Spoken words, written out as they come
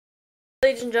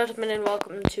ladies and gentlemen, and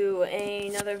welcome to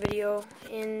another video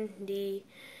in the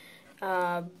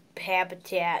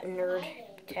habitat, nerd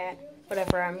habitat,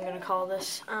 whatever I'm gonna call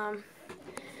this.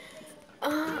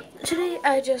 Today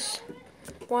I just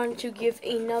wanted to give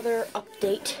another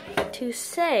update to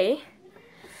say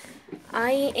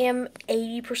I am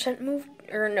 80% moved,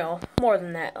 or no, more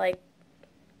than that, like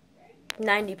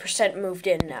 90% moved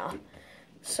in now.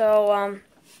 So,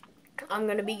 I'm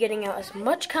going to be getting out as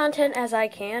much content as I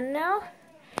can now.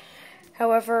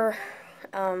 However,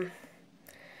 down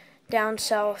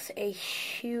south, they're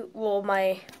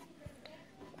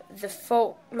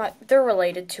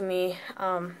related to me.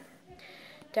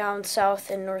 Down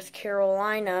south in North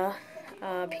Carolina,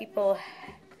 people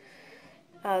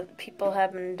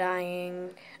have been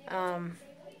dying.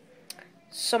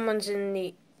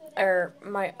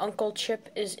 My Uncle Chip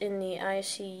is in the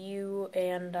ICU,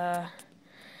 and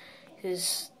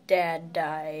his dad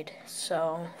died,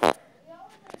 so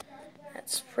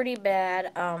that's pretty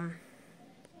bad.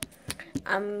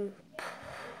 I'm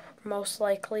most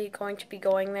likely going to be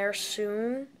going there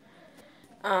soon,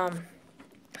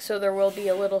 so there will be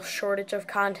a little shortage of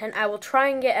content. I will try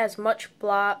and get as much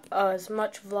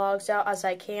vlogs out as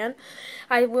I can.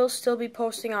 I will still be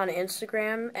posting on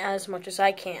Instagram as much as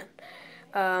I can.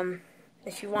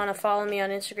 If you want to follow me on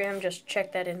Instagram, just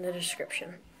check that in the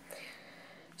description.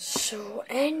 So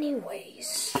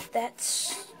anyways,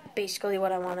 that's basically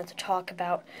what I wanted to talk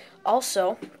about.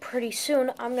 Also, pretty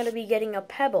soon, I'm going to be getting a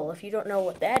Pebble. If you don't know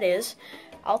what that is,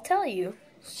 I'll tell you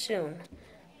soon.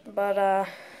 But,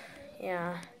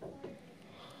 yeah.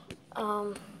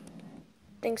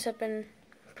 Things have been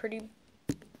pretty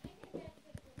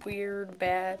weird,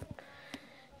 bad,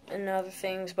 and other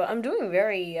things. But I'm doing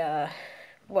very,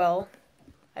 well.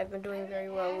 I've been doing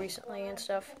very well recently and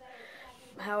stuff.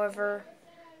 However,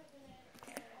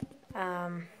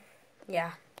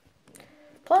 yeah.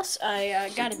 Plus,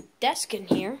 I got a desk in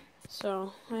here,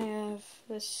 so I have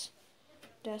this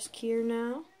desk here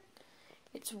now.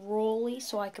 It's rolly,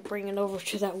 so I could bring it over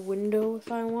to that window if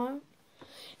I want.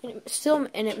 And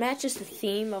it matches the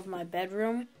theme of my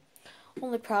bedroom.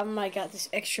 Only problem, I got this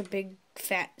extra big,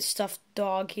 fat, stuffed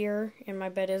dog here, and my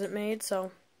bed isn't made,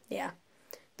 so yeah.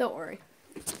 Don't worry.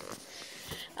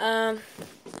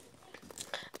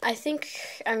 I think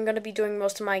I'm going to be doing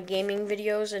most of my gaming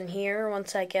videos in here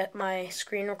once I get my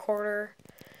screen recorder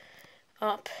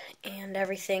up and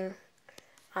everything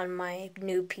on my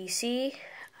new PC.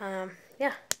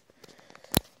 Yeah.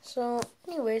 So,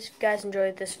 anyways, if you guys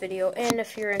enjoyed this video, and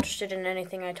if you're interested in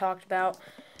anything I talked about,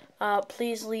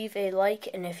 please leave a like,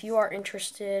 and if you are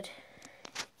interested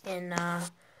in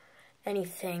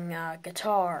anything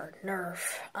guitar,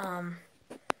 Nerf,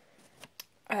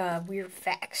 weird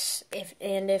facts,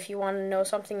 if you want to know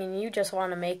something and you just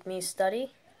want to make me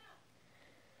study,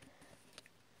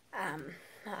 I'm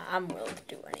willing to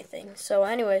do anything. So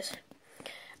anyways,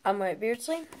 I'm White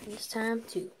Beardsley. It's time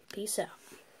to peace out.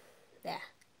 Yeah.